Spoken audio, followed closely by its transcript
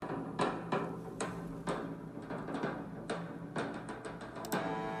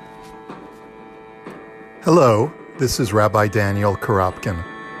Hello, this is Rabbi Daniel Karapkin.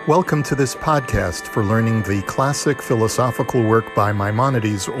 Welcome to this podcast for learning the classic philosophical work by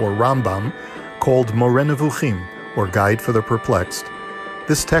Maimonides, or Rambam, called Moreh Nevuchim, or Guide for the Perplexed.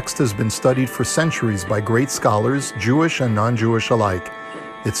 This text has been studied for centuries by great scholars, Jewish and non-Jewish alike.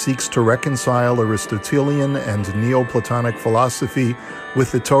 It seeks to reconcile Aristotelian and Neoplatonic philosophy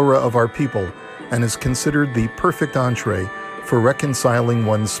with the Torah of our people, and is considered the perfect entree for reconciling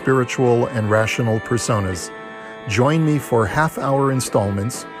one's spiritual and rational personas. Join me for half-hour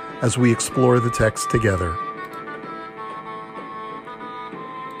installments as we explore the text together.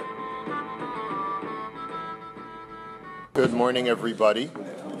 Good morning, everybody.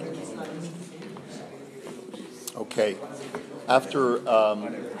 Okay, after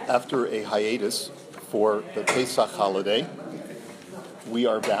a hiatus for the Pesach holiday, we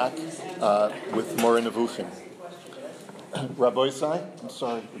are back with Moreh Nevuchim. Rabbi Isai, I'm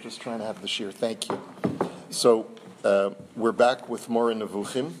sorry, we're just trying to have the shir. Thank you. So we're back with Moreh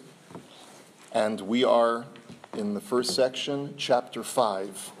Nevuchim, and we are in the first section, chapter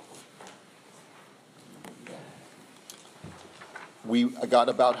 5. We got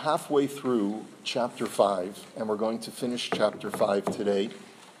about halfway through chapter 5, and we're going to finish chapter 5 today,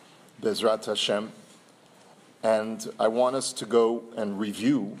 Bezrat Hashem. And I want us to go and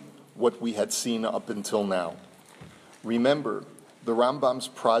review what we had seen up until now. Remember, the Rambam's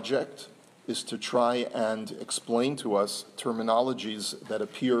project is to try and explain to us terminologies that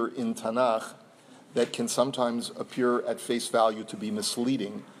appear in Tanakh that can sometimes appear at face value to be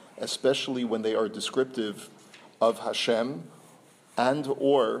misleading, especially when they are descriptive of Hashem and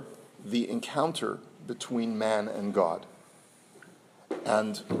or the encounter between man and God.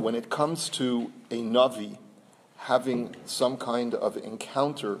 And when it comes to a Navi having some kind of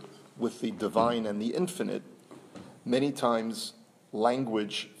encounter with the divine and the infinite, many times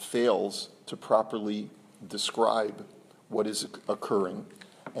language fails to properly describe what is occurring,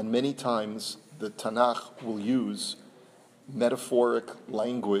 and many times the Tanakh will use metaphoric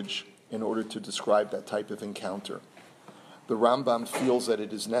language in order to describe that type of encounter. The Rambam feels that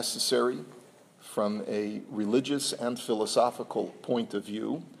it is necessary from a religious and philosophical point of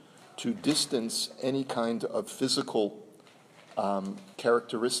view to distance any kind of physical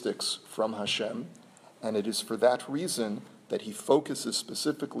characteristics from Hashem, and it is for that reason that he focuses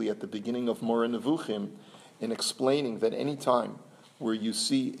specifically at the beginning of Moreh Nevuchim in explaining that any time where you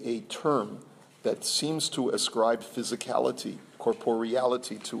see a term that seems to ascribe physicality,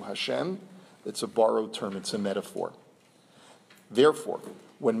 corporeality to Hashem, it's a borrowed term, it's a metaphor. Therefore,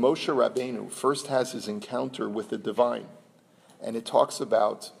 when Moshe Rabbeinu first has his encounter with the divine, and it talks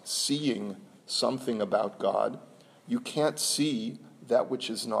about seeing something about God, you can't see that which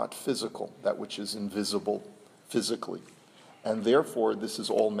is not physical, that which is invisible physically. And therefore, this is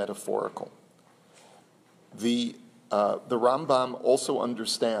all metaphorical. The Rambam also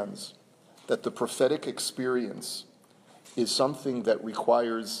understands that the prophetic experience is something that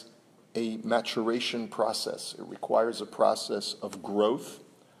requires a maturation process. It requires a process of growth,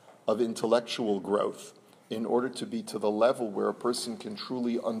 of intellectual growth, in order to be to the level where a person can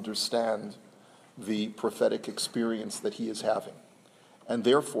truly understand the prophetic experience that he is having. And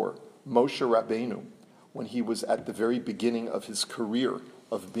therefore, Moshe Rabbeinu, when he was at the very beginning of his career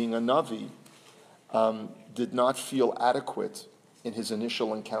of being a Navi, did not feel adequate in his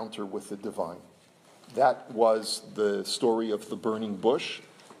initial encounter with the divine. That was the story of the burning bush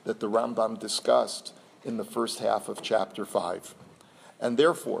that the Rambam discussed in the first half of chapter 5. And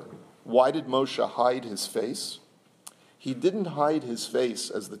therefore, why did Moshe hide his face? He didn't hide his face,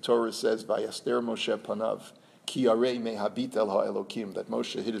 as the Torah says, Vayaster Moshe panav, ki arei mehabit el ha'elokim, that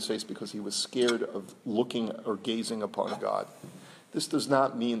Moshe hid his face because he was scared of looking or gazing upon God. This does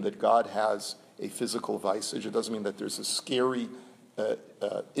not mean that God has a physical visage. It doesn't mean that there's a scary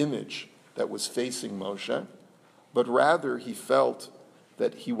image that was facing Moshe, but rather he felt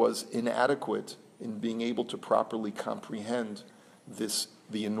that he was inadequate in being able to properly comprehend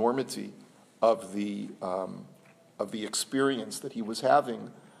the enormity of the experience that he was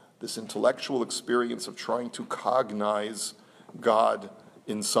having, this intellectual experience of trying to cognize God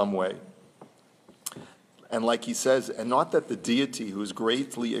in some way. And like he says, and not that the deity who is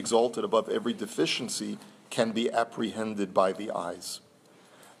greatly exalted above every deficiency can be apprehended by the eyes.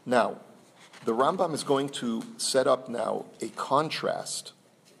 Now, the Rambam is going to set up now a contrast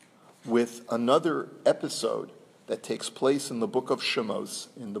with another episode that takes place in the book of Shemos,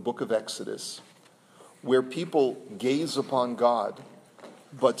 in the book of Exodus, where people gaze upon God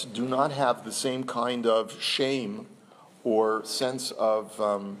but do not have the same kind of shame or sense of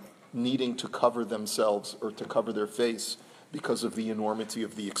needing to cover themselves or to cover their face because of the enormity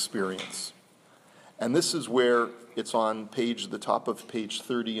of the experience. And this is where it's on the top of page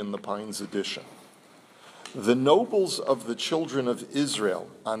 30 in the Pines edition. The nobles of the children of Israel,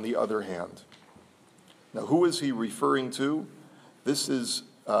 on the other hand. Now, who is he referring to? This is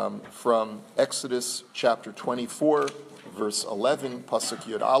from Exodus chapter 24, verse 11, Pasuk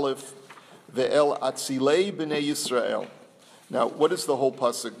Yud Aleph, Ve'el atzilei b'nei Yisrael. Now, what is the whole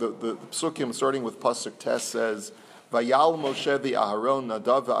Pasuk? The Psukim, starting with Pasuk Tes, says, Vayal Moshe v'Aharon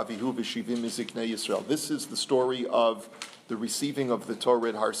Nadav v'Avihu v'Shivim miziknei Yisrael. This is the story of the receiving of the Torah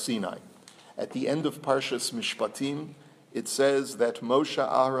at Har Sinai. At the end of Parshas Mishpatim, it says that Moshe,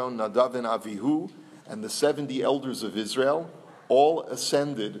 Aharon, Nadav, and Avihu, and the 70 elders of Israel, all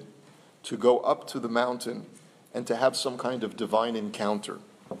ascended to go up to the mountain and to have some kind of divine encounter.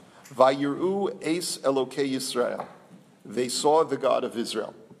 Vayiru Eis Elokei Yisrael. They saw the God of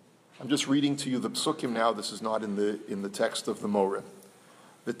Israel. I'm just reading to you the psukim now. This is not in the text of the Moreh.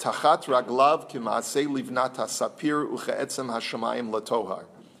 V'tachat raglav k'maasei livnat hasapir u'che'etzem hashamayim latohar.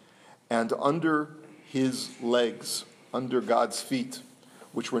 And under his legs, under God's feet,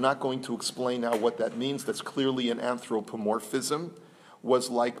 which we're not going to explain now what that means, that's clearly an anthropomorphism, was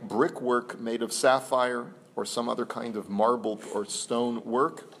like brickwork made of sapphire or some other kind of marble or stone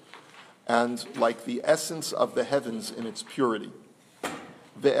work, and like the essence of the heavens in its purity.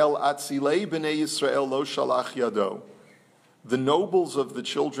 Ve'el atzilei b'nei Yisrael lo shalach yado. The nobles of the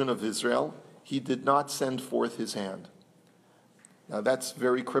children of Israel, he did not send forth his hand. Now that's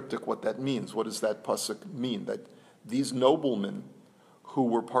very cryptic what that means. What does that pasuk mean? That these noblemen who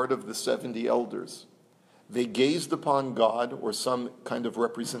were part of the 70 elders, they gazed upon God or some kind of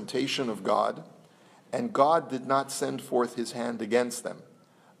representation of God, and God did not send forth his hand against them.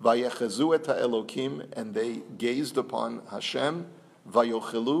 Vayechezu et ha'elokim, and they gazed upon Hashem,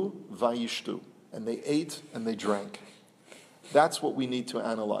 vayochelu, vayishtu, and they ate and they drank. That's what we need to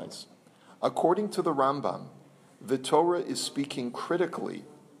analyze. According to the Rambam, the Torah is speaking critically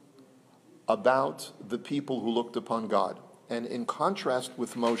about the people who looked upon God. And in contrast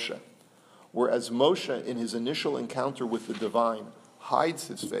with Moshe, whereas Moshe, in his initial encounter with the divine, hides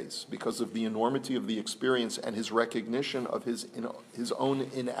his face because of the enormity of the experience and his recognition of his own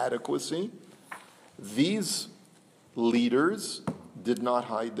inadequacy, these leaders did not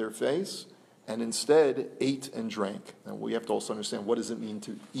hide their face and instead ate and drank. And we have to also understand, what does it mean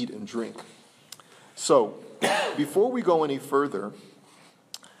to eat and drink? So, before we go any further,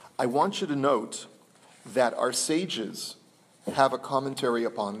 I want you to note that our sages have a commentary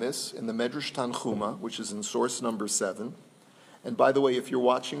upon this in the Medrash Tanchuma, which is in source number 7. And by the way, if you're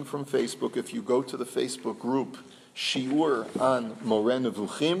watching from Facebook, if you go to the Facebook group Shiur on Moreh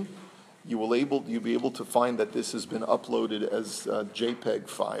Nevuchim, you'll be able to find that this has been uploaded as a JPEG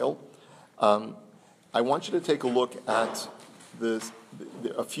file. I want you to take a look at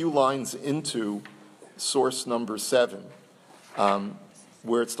a few lines into source number 7,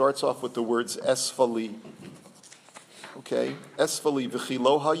 where it starts off with the words Esfali. Okay, Esfali v'chi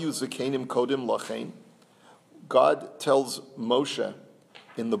lo hayu zakenim kodim lachein. God tells Moshe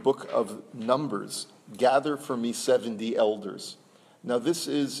in the book of Numbers, gather for me 70 elders. Now this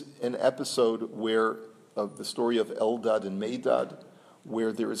is an episode of the story of Eldad and Medad,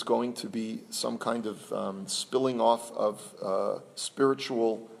 where there is going to be some kind of spilling off of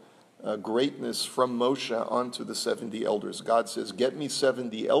spiritual greatness from Moshe onto the 70 elders. God says, get me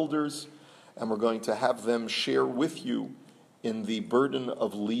 70 elders, and we're going to have them share with you in the burden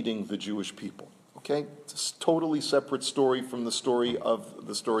of leading the Jewish people. Okay? It's a totally separate story from the story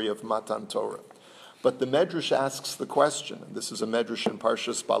of Matan Torah. But the Medrash asks the question, and this is a Medrash in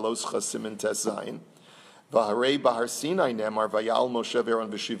Parshas Baloscha Siman Tes Zayin, V'harei Bahar Sinai nemar vayal Moshe v'Aaron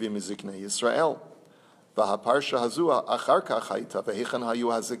v'shivim miziknei Yisrael. V'haparsha hazu achar kach hayta v'hechan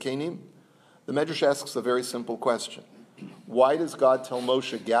hayu hazakenim. The Medrash asks a very simple question. Why does God tell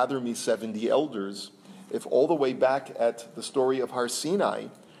Moshe, gather me 70 elders, if all the way back at the story of Har Sinai,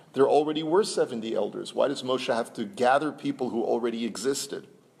 there already were 70 elders? Why does Moshe have to gather people who already existed?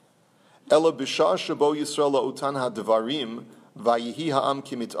 Ela b'shah shebo Yisrael la'otan ha'devarim v'yihi ha'am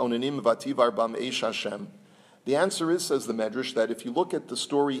ki mit'onenim v'tivar bam eish Hashem. The answer is, says the Medrash, that if you look at the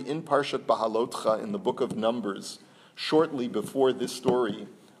story in Parshat Bahalotcha in the book of Numbers, shortly before this story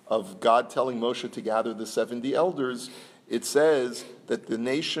of God telling Moshe to gather the 70 elders, it says that the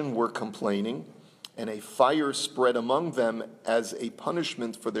nation were complaining, and a fire spread among them as a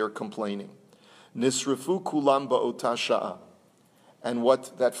punishment for their complaining. Nisrafu kulam ba'ota sha'a. And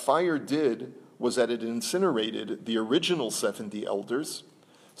what that fire did was that it incinerated the original 70 elders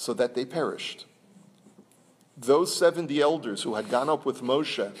so that they perished. Those 70 elders who had gone up with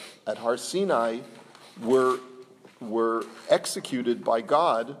Moshe at Har Sinai were executed by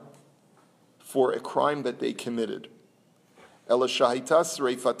God for a crime that they committed. Ela shahita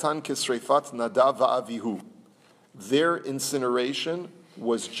sreifatan kisreifat Nadav va'avihu. Their incineration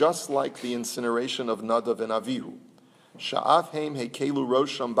was just like the incineration of Nadav and Avihu. Sha'af heim hekelu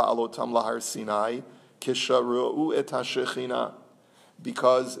rosham ba'alotam lahar Sinai kisharu'u et hashechina,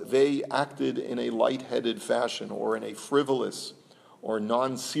 because they acted in a light-headed fashion or in a frivolous or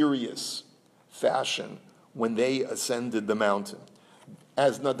non-serious fashion when they ascended the mountain,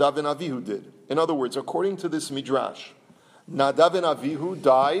 as Nadav and Avihu did. In other words, according to this midrash, Nadav and Avihu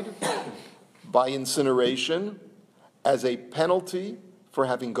died by incineration as a penalty for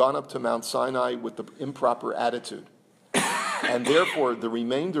having gone up to Mount Sinai with the improper attitude. And therefore, the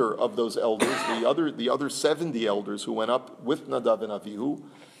remainder of those elders, the other 70 elders who went up with Nadav and Avihu,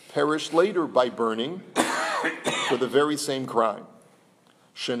 perished later by burning for the very same crime.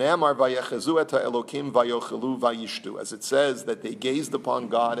 Shene'amar vayechezu et ha'elokim vayochelu vayishtu, as it says that they gazed upon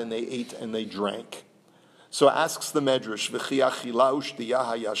God and they ate and they drank. So asks the Medrash, v'chi achila u'shtiyah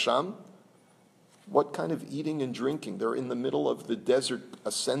hayasham, what kind of eating and drinking? They're in the middle of the desert,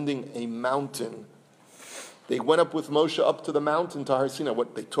 ascending a mountain. They went up with Moshe up to the mountain to Har Sinai.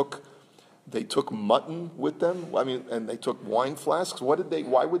 What they took mutton with them. I mean, and they took wine flasks.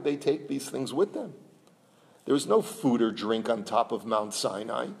 Why would they take these things with them? There was no food or drink on top of Mount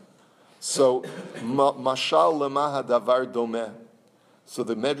Sinai. So mashal lema hadavar domeh. So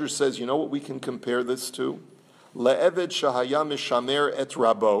the Medrash says, you know what we can compare this to? Le'eved shahaya mishamer et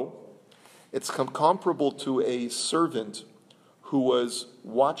rabo. It's comparable to a servant who was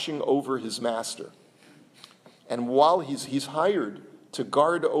watching over his master. And while he's hired to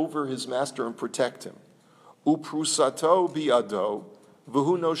guard over his master and protect him, uprusato biado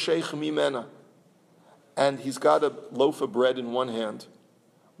v'hu nosheich mimena, and he's got a loaf of bread in one hand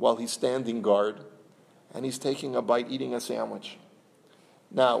while he's standing guard, and he's taking a bite, eating a sandwich.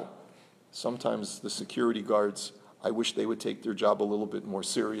 Now, sometimes the security guards, I wish they would take their job a little bit more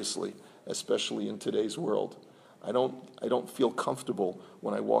seriously, especially in today's world. I don't feel comfortable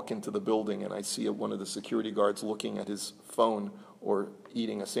when I walk into the building and I see one of the security guards looking at his phone or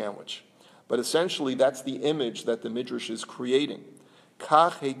eating a sandwich. But essentially, that's the image that the Midrash is creating.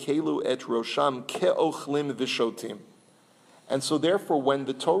 Kach hekelu et rosham ke'ochlim v'shotim. And so therefore, when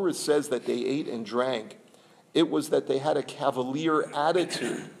the Torah says that they ate and drank, it was that they had a cavalier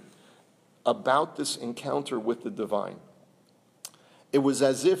attitude about this encounter with the divine. It was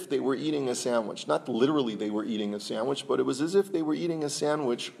as if they were eating a sandwich. Not literally they were eating a sandwich, but it was as if they were eating a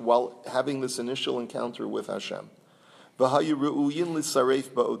sandwich while having this initial encounter with Hashem.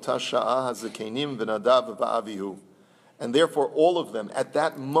 And therefore all of them at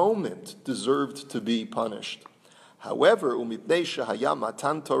that moment deserved to be punished. However,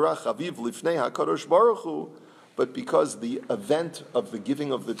 but because the event of the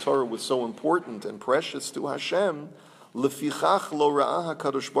giving of the Torah was so important and precious to Hashem, Lefichach lo ra'ah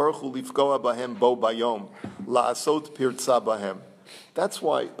HaKadosh Baruch Hu lifkoa bahem bo bayom la'asot pirtza bahem. That's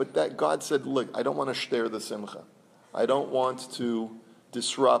why, but that God said, look, I don't want to shter the simcha. I don't want to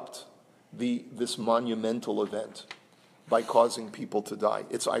disrupt this monumental event by causing people to die.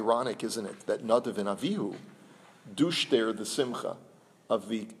 It's ironic, isn't it, that Nadav and Avihu do shter the simcha of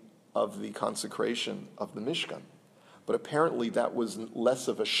the consecration of the Mishkan. But apparently that was less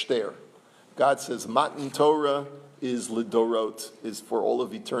of a shter. God says, Matan Torah is lidorot, is for all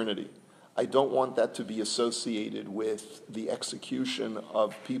of eternity. I don't want that to be associated with the execution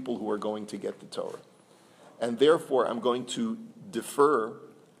of people who are going to get the Torah. And therefore, I'm going to defer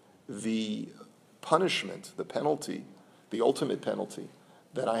the punishment, the penalty, the ultimate penalty,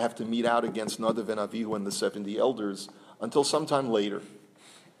 that I have to mete out against Nadav and Avihu and the 70 elders until sometime later.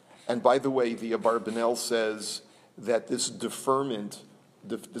 And by the way, the Abarbanel says that this deferment,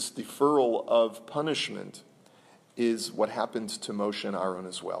 this deferral of punishment is what happened to Moshe and Aaron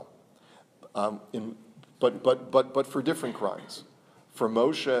as well. But for different crimes. For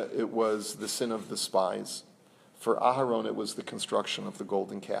Moshe, it was the sin of the spies. For Aharon, it was the construction of the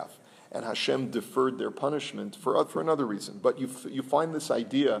golden calf. And Hashem deferred their punishment for another reason. But you find this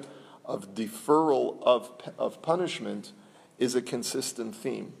idea of deferral of punishment is a consistent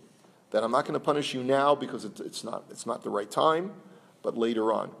theme. That I'm not going to punish you now because it's not the right time, but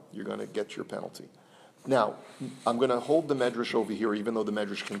later on you're going to get your penalty. Now, I'm going to hold the Medrash over here, even though the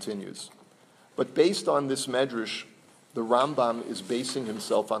Medrash continues. But based on this Medrash, the Rambam is basing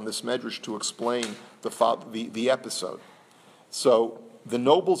himself on this Medrash to explain the episode. So, the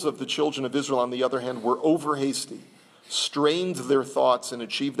nobles of the children of Israel, on the other hand, were over hasty, strained their thoughts and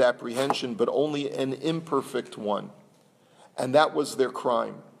achieved apprehension, but only an imperfect one. And that was their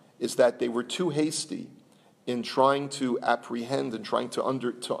crime, is that they were too hasty in trying to apprehend and trying to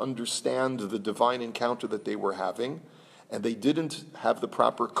understand the divine encounter that they were having, and they didn't have the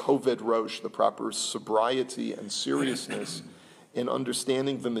proper koved rosh, the proper sobriety and seriousness in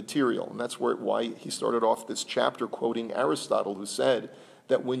understanding the material. And that's why he started off this chapter quoting Aristotle, who said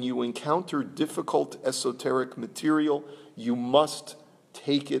that when you encounter difficult esoteric material, you must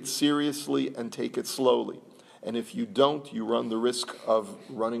take it seriously and take it slowly. And if you don't, you run the risk of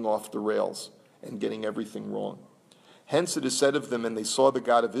running off the rails and getting everything wrong. Hence it is said of them, and they saw the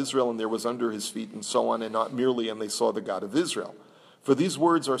God of Israel, and there was under his feet, and so on, and not merely, and they saw the God of Israel. For these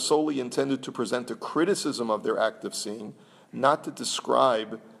words are solely intended to present a criticism of their act of seeing, not to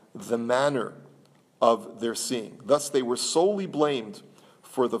describe the manner of their seeing. Thus they were solely blamed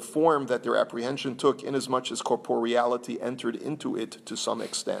for the form that their apprehension took, inasmuch as corporeality entered into it to some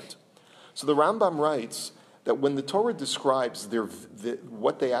extent. So the Rambam writes that when the Torah describes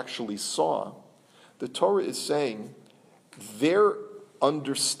what they actually saw, the Torah is saying their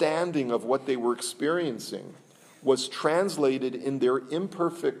understanding of what they were experiencing was translated in their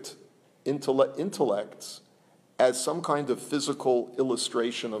imperfect intellects as some kind of physical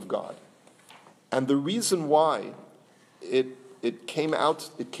illustration of God. And the reason why it came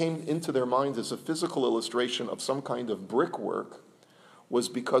into their minds as a physical illustration of some kind of brickwork was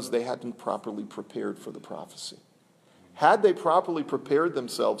because they hadn't properly prepared for the prophecy. Had they properly prepared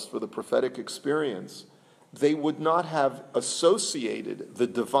themselves for the prophetic experience, they would not have associated the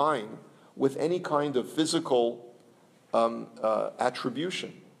divine with any kind of physical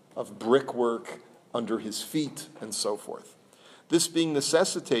attribution of brickwork under his feet and so forth. This being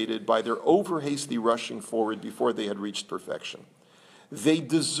necessitated by their over-hasty rushing forward before they had reached perfection. They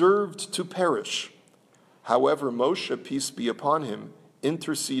deserved to perish. However, Moshe, peace be upon him,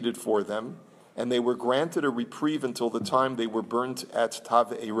 interceded for them, and they were granted a reprieve until the time they were burnt at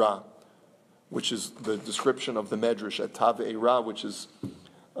Tave'erah, which is the description of the Medrash at Tave'erah, which is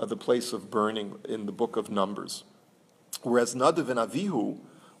the place of burning in the book of Numbers. Whereas Nadav and Avihu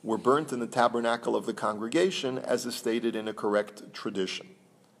were burnt in the tabernacle of the congregation, as is stated in a correct tradition.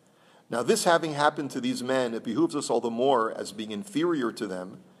 Now this having happened to these men, it behooves us all the more as being inferior to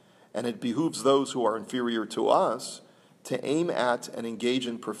them, and it behooves those who are inferior to us to aim at and engage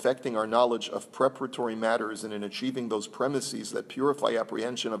in perfecting our knowledge of preparatory matters and in achieving those premises that purify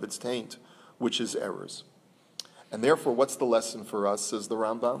apprehension of its taint, which is errors. And therefore, what's the lesson for us, says the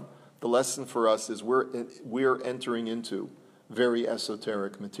Rambam? The lesson for us is we're entering into very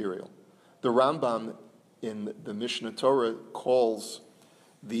esoteric material. The Rambam in the Mishnah Torah calls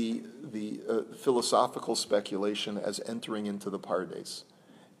the philosophical speculation as entering into the Pardes.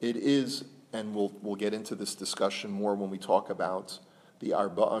 It is, and we'll get into this discussion more when we talk about the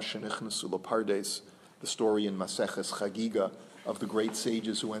Arba'a Shenichnasu Pardes, the story in Maseches Chagiga of the great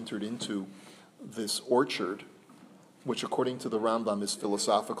sages who entered into this orchard, which according to the Rambam is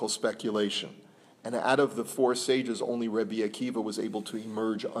philosophical speculation. And out of the four sages, only Rebbe Akiva was able to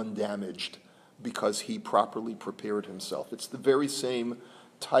emerge undamaged because he properly prepared himself. It's the very same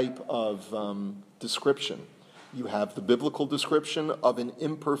type of description. You have the biblical description of an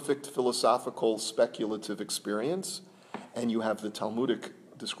imperfect philosophical speculative experience, and you have the Talmudic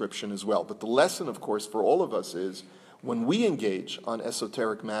description as well. But the lesson, of course, for all of us is when we engage on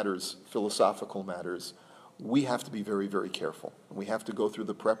esoteric matters, philosophical matters, we have to be very, very careful. We have to go through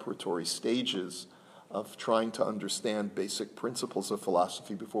the preparatory stages of trying to understand basic principles of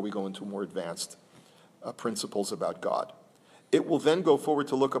philosophy before we go into more advanced principles about God. It will then go forward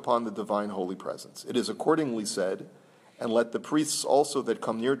to look upon the divine holy presence. It is accordingly said, and let the priests also that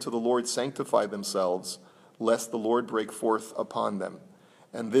come near to the Lord sanctify themselves, lest the Lord break forth upon them.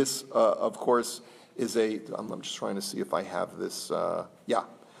 And this, of course, is I'm just trying to see if I have this,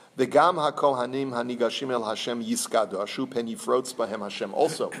 V'gam hakohanim hanigashim el Hashem yiskadu ashu pen yifrotz bahem Hashem.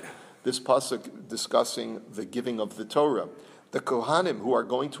 Also, this pasuk discussing the giving of the Torah. The kohanim who are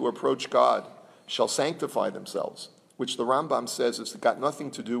going to approach God shall sanctify themselves, which the Rambam says has got nothing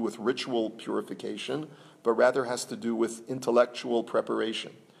to do with ritual purification, but rather has to do with intellectual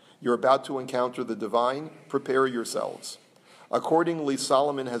preparation. You're about to encounter the divine, prepare yourselves. Accordingly,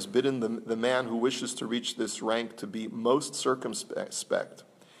 Solomon has bidden the man who wishes to reach this rank to be most circumspect.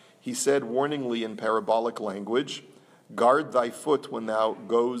 He said warningly in parabolic language, guard thy foot when thou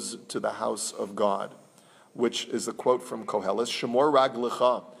goes to the house of God, which is a quote from Koheles, Shemor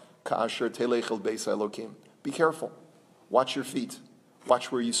raglecha ka'asher telech el beis Elokim. Be careful. Watch your feet.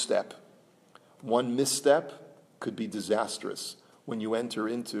 Watch where you step. One misstep could be disastrous when you enter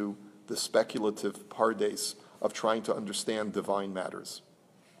into the speculative pardes of trying to understand divine matters.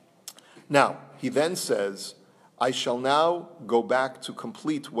 Now, he then says, I shall now go back to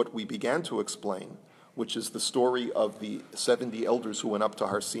complete what we began to explain, which is the story of the 70 elders who went up to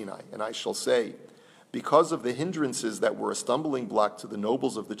Har Sinai. And I shall say, because of the hindrances that were a stumbling block to the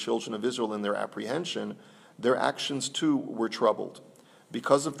nobles of the children of Israel in their apprehension, their actions too were troubled.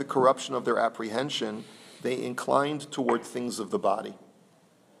 Because of the corruption of their apprehension, they inclined toward things of the body.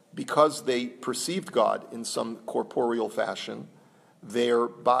 Because they perceived God in some corporeal fashion, they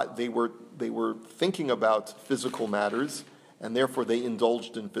were thinking about physical matters, and therefore they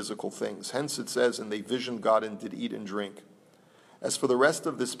indulged in physical things. Hence it says, and they visioned God and did eat and drink. As for the rest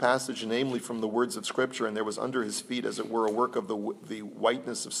of this passage, namely from the words of Scripture, and there was under his feet, as it were, a work of the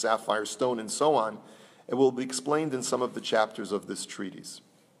whiteness of sapphire stone, and so on, it will be explained in some of the chapters of this treatise.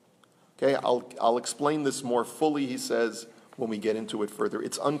 Okay, I'll explain this more fully, he says, when we get into it further.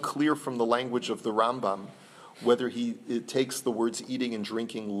 It's unclear from the language of the Rambam whether it takes the words eating and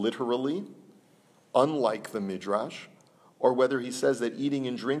drinking literally, unlike the Midrash, or whether he says that eating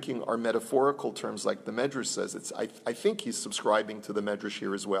and drinking are metaphorical terms like the Medrash says. I think he's subscribing to the Medrash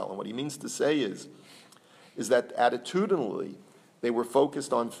here as well. And what he means to say is that attitudinally, they were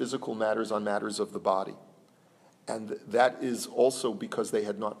focused on physical matters, on matters of the body. And that is also because they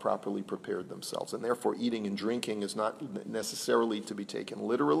had not properly prepared themselves. And therefore, eating and drinking is not necessarily to be taken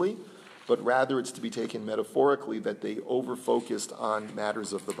literally, but rather it's to be taken metaphorically, that they over-focused on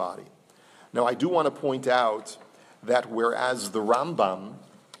matters of the body. Now, I do want to point out that whereas the Rambam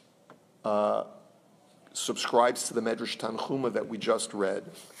subscribes to the Medrash Tanchuma that we just read,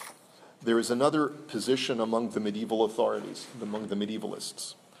 there is another position among the medieval authorities, among the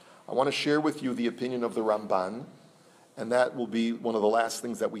medievalists. I want to share with you the opinion of the Ramban, and that will be one of the last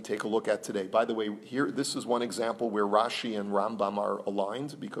things that we take a look at today. By the way, here, this is one example where Rashi and Rambam are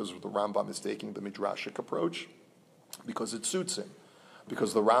aligned, because the Rambam is taking the Midrashic approach, because it suits him.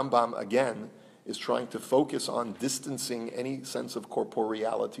 Because the Rambam, again, is trying to focus on distancing any sense of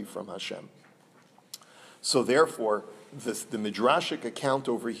corporeality from Hashem. So therefore, the Midrashic account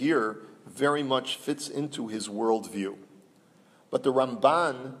over here very much fits into his worldview. But the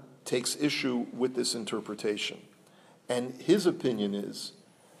Ramban takes issue with this interpretation. And his opinion is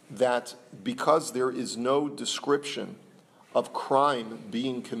that because there is no description of crime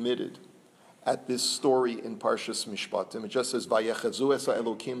being committed at this story in Parshas Mishpatim, it just says, Vayechazu es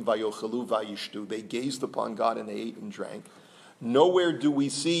ha'elokim vayochelu vayishtu. They gazed upon God and they ate and drank. Nowhere do we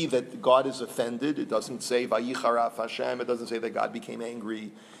see that God is offended. It doesn't say Vayicharaf Hashem. It doesn't say that God became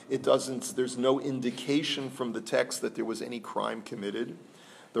angry. There's no indication from the text that there was any crime committed.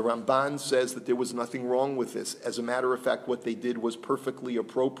 The Ramban says that there was nothing wrong with this. As a matter of fact, what they did was perfectly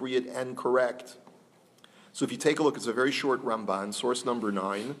appropriate and correct. So if you take a look, it's a very short Ramban, source number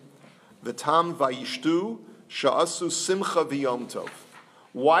 9. V'tam vayishtu sha'asu simcha v'yom tov.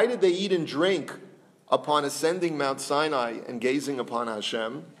 Why did they eat and drink upon ascending Mount Sinai and gazing upon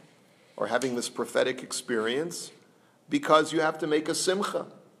Hashem, or having this prophetic experience? Because you have to make a simcha,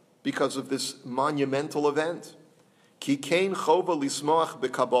 because of this monumental event. Ki kein chova lismoach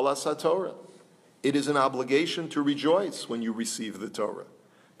b'kabolas haTorah. It is an obligation to rejoice when you receive the Torah.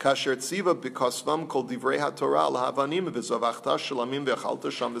 Kasher tziva b'kosvam kol divrei haTorah l'havanim v'zavachta shalamim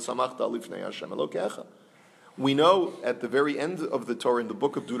v'chalta sham v'samachta lifnei Hashem Elokecha. We know at the very end of the Torah, in the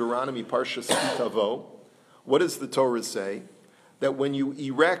book of Deuteronomy, Parshas Kitavo, what does the Torah say? That when you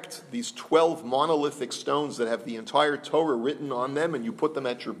erect these 12 monolithic stones that have the entire Torah written on them, and you put them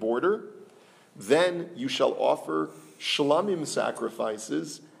at your border, then you shall offer shlamim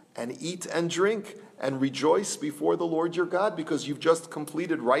sacrifices and eat and drink and rejoice before the Lord your God, because you've just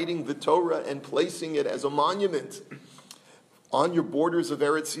completed writing the Torah and placing it as a monument on your borders of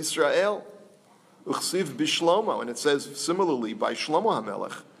Eretz Yisrael. Uchsiv b'Shlomo, and it says similarly by Shlomo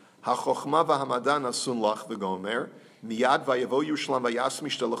HaMelech, HaChochma v'Hamadan asun lach v'gomer, miyad v'yavo Yushlam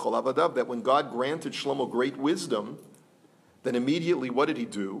v'yasmishta l'chol avadav, that when God granted Shlomo great wisdom, then immediately what did he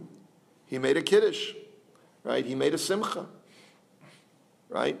do? He made a kiddush, right? He made a simcha,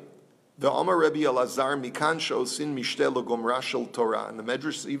 right? The Amar Rebbe Elazar mikan she'osin mishte l'gomra shel Torah, and the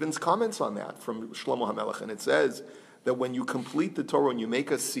Medrash even comments on that from Shlomo HaMelech, and it says that when you complete the Torah and you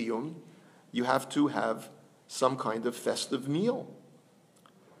make a siyum, you have to have some kind of festive meal.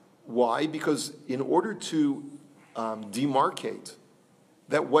 Why? Because in order to demarcate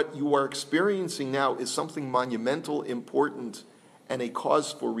that what you are experiencing now is something monumental, important, and a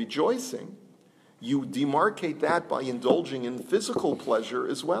cause for rejoicing, you demarcate that by indulging in physical pleasure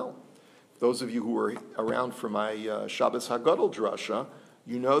as well. Those of you who were around for my Shabbos Hagadol drasha,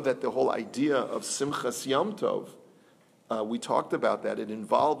 you know that the whole idea of Simchas Yom Tov, we talked about that. It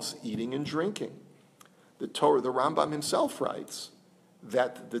involves eating and drinking. The Torah, the Rambam himself writes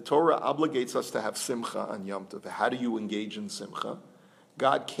that the Torah obligates us to have simcha on Yom Tov. How do you engage in simcha?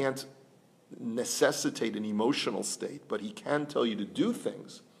 God can't necessitate an emotional state, but he can tell you to do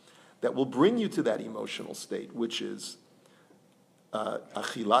things that will bring you to that emotional state, which is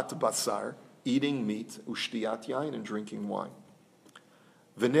achilat basar, eating meat, ushtiyat yain, and drinking wine.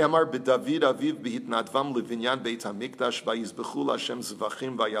 V'ne'amar b'David aviv b'hitnadvam levinyan beit hamikdash vayizbechu l'Hashem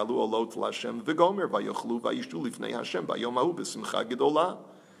zvachim vayalu olot l'Hashem v'gomer vayochlu vayishtu lifnei Hashem bayom hahu b'simcha gedolah.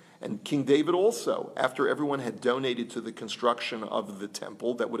 And King David also, after everyone had donated to the construction of the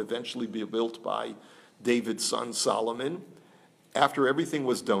temple that would eventually be built by David's son Solomon, after everything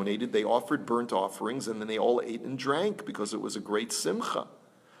was donated, they offered burnt offerings, and then they all ate and drank because it was a great simcha.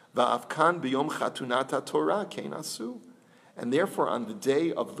 Va'afkan b'yom chatunat Torah kenasu. And therefore, on the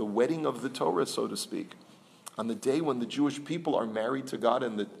day of the wedding of the Torah, so to speak, on the day when the Jewish people are married to God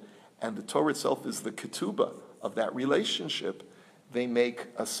and the Torah itself is the ketubah of that relationship, they make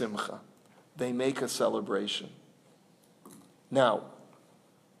a simcha. They make a celebration. Now,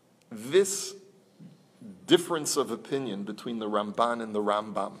 this difference of opinion between the Ramban and the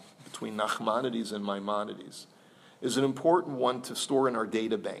Rambam, between Nachmanides and Maimonides, is an important one to store in our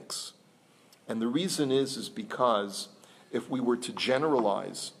data banks. And the reason is because if we were to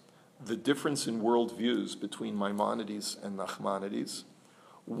generalize the difference in worldviews between Maimonides and Nachmanides,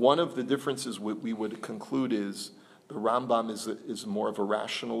 one of the differences we would conclude is the Rambam is more of a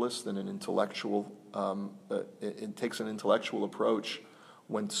rationalist than an intellectual. It takes an intellectual approach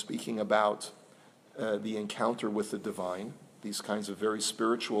when speaking about the encounter with the divine, these kinds of very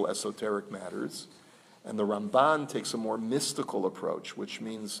spiritual, esoteric matters. And the Ramban takes a more mystical approach, which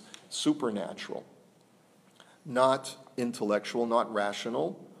means supernatural. Not intellectual, not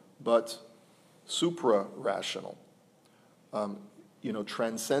rational, but supra-rational.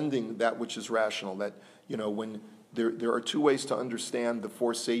 Transcending that which is rational. That, when there are two ways to understand the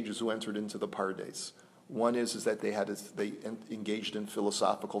four sages who entered into the Pardes. One is that they engaged in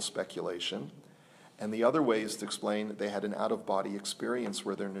philosophical speculation. And the other way is to explain that they had an out-of-body experience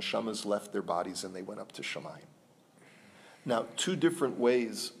where their neshamas left their bodies and they went up to Shamayim. Now, two different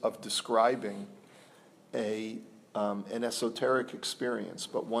ways of describing an esoteric experience,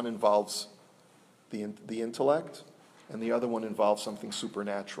 but one involves the intellect, and the other one involves something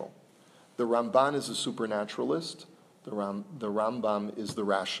supernatural. The Ramban is a supernaturalist. The Rambam is the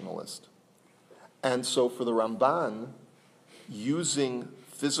rationalist. And so for the Ramban, using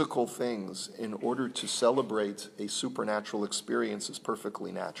physical things in order to celebrate a supernatural experience is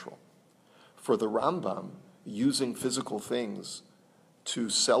perfectly natural. For the Rambam, using physical things to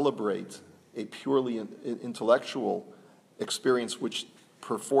celebrate a purely intellectual experience which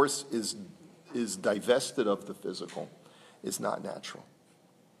perforce is divested of the physical is not natural.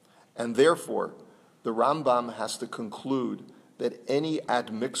 And therefore, the Rambam has to conclude that any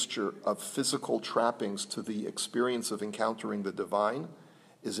admixture of physical trappings to the experience of encountering the divine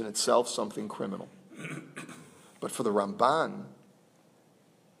is in itself something criminal. But for the Ramban,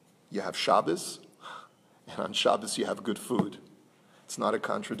 you have Shabbos, and on Shabbos you have good food. It's not a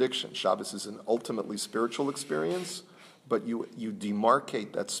contradiction. Shabbos is an ultimately spiritual experience, but you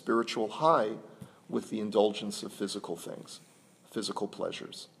demarcate that spiritual high with the indulgence of physical things, physical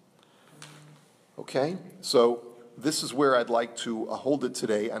pleasures. Okay? So this is where I'd like to hold it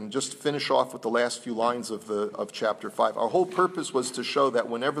today and just finish off with the last few lines of chapter 5. Our whole purpose was to show that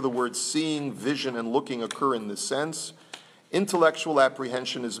whenever the words seeing, vision, and looking occur in this sense, intellectual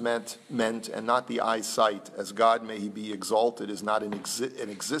apprehension is meant and not the eyesight, as God may he be exalted, is not an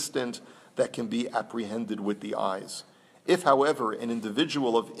existent that can be apprehended with the eyes. If, however, an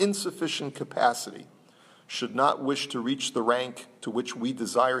individual of insufficient capacity should not wish to reach the rank to which we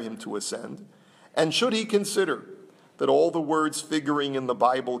desire him to ascend, and should he consider that all the words figuring in the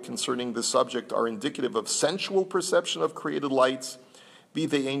Bible concerning the subject are indicative of sensual perception of created lights, be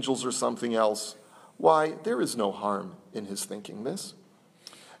they angels or something else, why, there is no harm in his thinking this.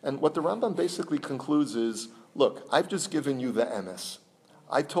 And what the Rambam basically concludes is, look, I've just given you the emes.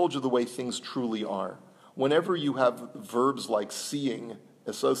 I've told you the way things truly are. Whenever you have verbs like seeing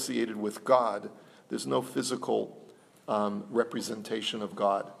associated with God, there's no physical representation of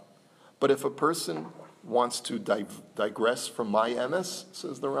God. But if a person wants to digress from my emes,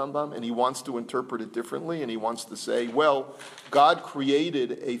 says the Rambam, and he wants to interpret it differently, and he wants to say, well, God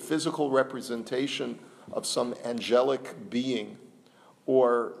created a physical representation of some angelic being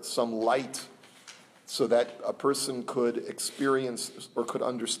or some light so that a person could experience or could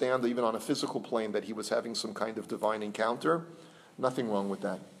understand, even on a physical plane, that he was having some kind of divine encounter. Nothing wrong with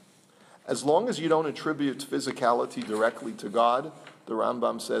that. As long as you don't attribute physicality directly to God, the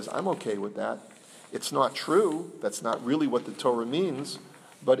Rambam says, I'm okay with that. It's not true. That's not really what the Torah means.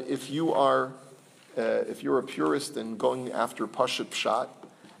 But if you're a purist and going after Pashut Pshat,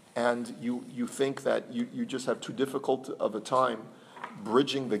 and you think that you just have too difficult of a time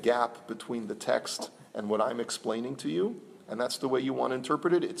bridging the gap between the text and what I'm explaining to you, and that's the way you want to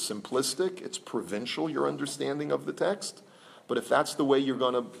interpret it. It's simplistic, it's provincial, your understanding of the text, but if that's the way you're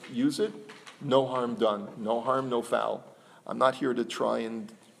going to use it, no harm done, no harm, no foul. I'm not here to try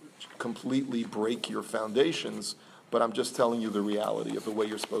and completely break your foundations, but I'm just telling you the reality of the way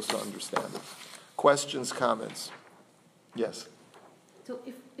you're supposed to understand it. Questions, comments? Yes? So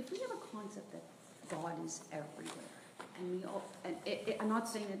if we have a concept that God is everywhere, and we all, I'm not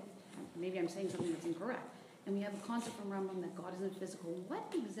saying that, maybe I'm saying something that's incorrect, and we have a concept from Rambam that God isn't physical,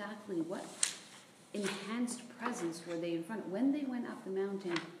 what enhanced presence were they in front of? When they went up the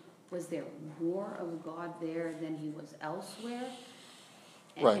mountain, was there more of God there than he was elsewhere?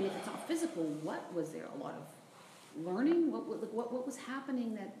 Right. And if it's not physical, what was there? A lot of learning? What was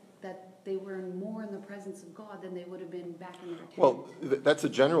happening that they were more in the presence of God than they would have been back in their tent? Well, that's a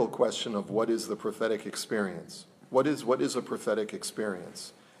general question of what is the prophetic experience. What is a prophetic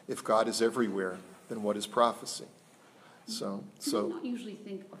experience? If God is everywhere, then what is prophecy? So we not usually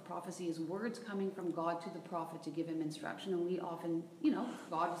think of prophecy as words coming from God to the prophet to give him instruction, and we often,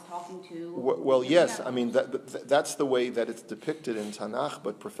 God is talking to. Well, yes, I mean that's the way that it's depicted in Tanakh.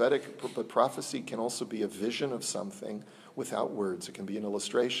 But prophecy can also be a vision of something without words. It can be an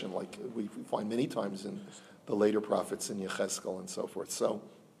illustration, like we find many times in the later prophets in Yechezkel and so forth. So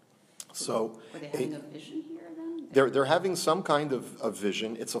were they having a vision here then? They're having some kind of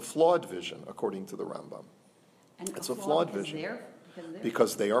vision. It's a flawed vision, according to the Rambam. And it's a flawed vision.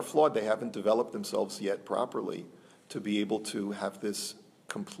 Because they are flawed. They haven't developed themselves yet properly to be able to have this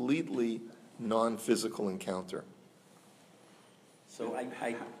completely non-physical encounter. So I'm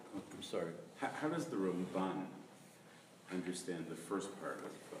sorry. How does the Ramban understand the first part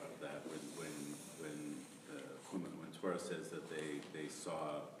of that when Torah says that they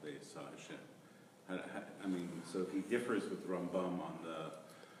saw Hashem? I mean, so if he differs with Rambam on the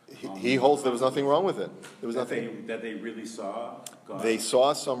he holds there was nothing wrong with it. There was nothing that they really saw God. They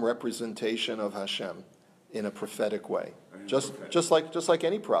saw some representation of Hashem in a prophetic way, just like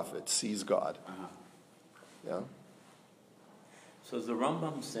any prophet sees God. Uh-huh. Yeah. So is the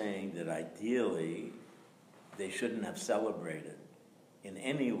Rambam saying that ideally they shouldn't have celebrated in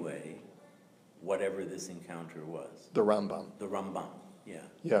any way whatever this encounter was? The Rambam. The Rambam. Yeah.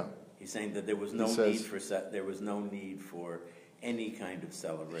 Yeah. He's saying that there was no need for any kind of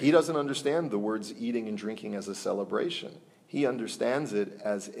celebration. He doesn't understand the words eating and drinking as a celebration. He understands it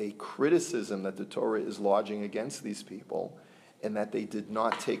as a criticism that the Torah is lodging against these people, and that they did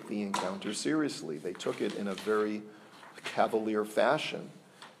not take the encounter seriously. They took it in a very cavalier fashion.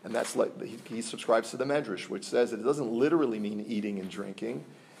 And that's like, he subscribes to the Medrash, which says it doesn't literally mean eating and drinking.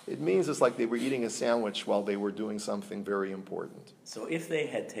 It means it's like they were eating a sandwich while they were doing something very important. So if they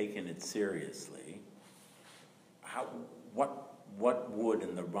had taken it seriously, what would,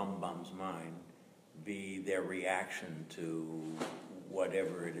 in the Rambam's mind, be their reaction to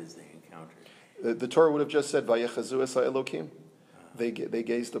whatever it is they encountered? The Torah would have just said, "Vayechazu es Elokim." They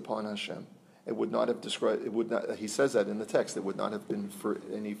gazed upon Hashem. It would not have described. It would not. He says that in the text. It would not have been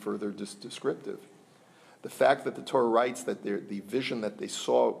any further descriptive. The fact that the Torah writes that the vision that they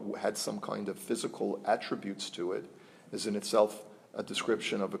saw had some kind of physical attributes to it is in itself a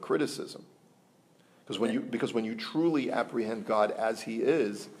description of a criticism. Because when you truly apprehend God as He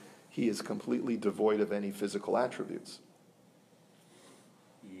is completely devoid of any physical attributes.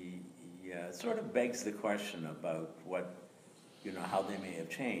 Yeah, it sort of begs the question about how they may have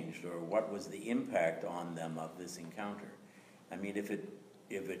changed, or what was the impact on them of this encounter. I mean, if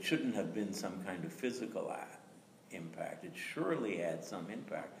it shouldn't have been some kind of physical impact, it surely had some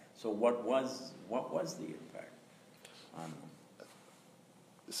impact. So what was the impact on them?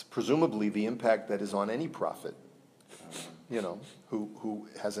 Presumably the impact that is on any prophet, who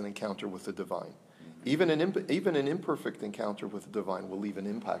has an encounter with the divine. Mm-hmm. Even an imperfect encounter with the divine will leave an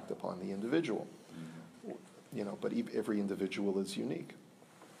impact upon the individual. Mm-hmm. But every individual is unique.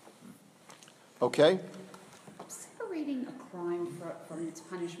 Okay? Separating a crime from its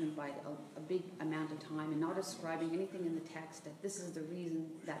punishment by a big amount of time and not ascribing anything in the text that this is the reason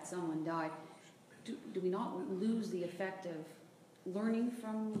that someone died, do we not lose the effect of learning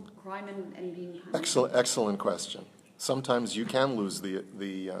from crime and being punished? Excellent question. Sometimes you can lose the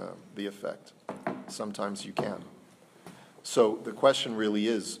effect. Sometimes you can. So the question really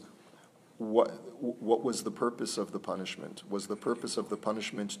is, what was the purpose of the punishment? Was the purpose of the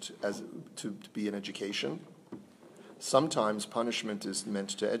punishment to be an education? Sometimes punishment is meant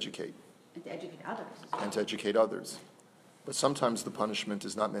to educate. And to educate others. And to educate others. But sometimes the punishment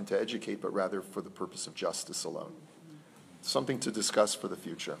is not meant to educate, but rather for the purpose of justice alone. something to discuss for the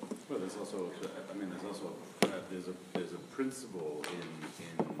future. Well, there's also, I mean, there's a principle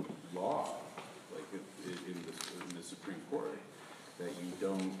in law, like in the Supreme Court, that you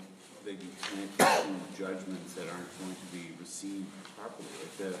can't issue judgments that aren't going to be received properly.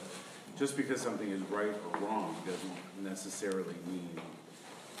 Like just because something is right or wrong doesn't necessarily mean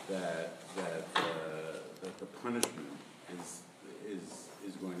that the punishment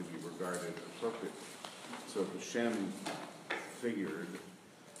is going to be regarded appropriately. So if Hashem figured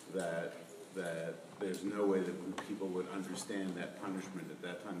that there's no way that people would understand that punishment at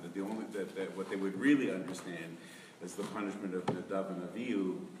that time, that what they would really understand is the punishment of Nadav and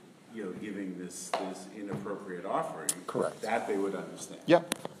Avihu, giving this inappropriate offering. Correct. That they would understand. Yeah.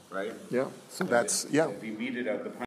 Right? Yeah. So that's, yeah. If he meted out the punishment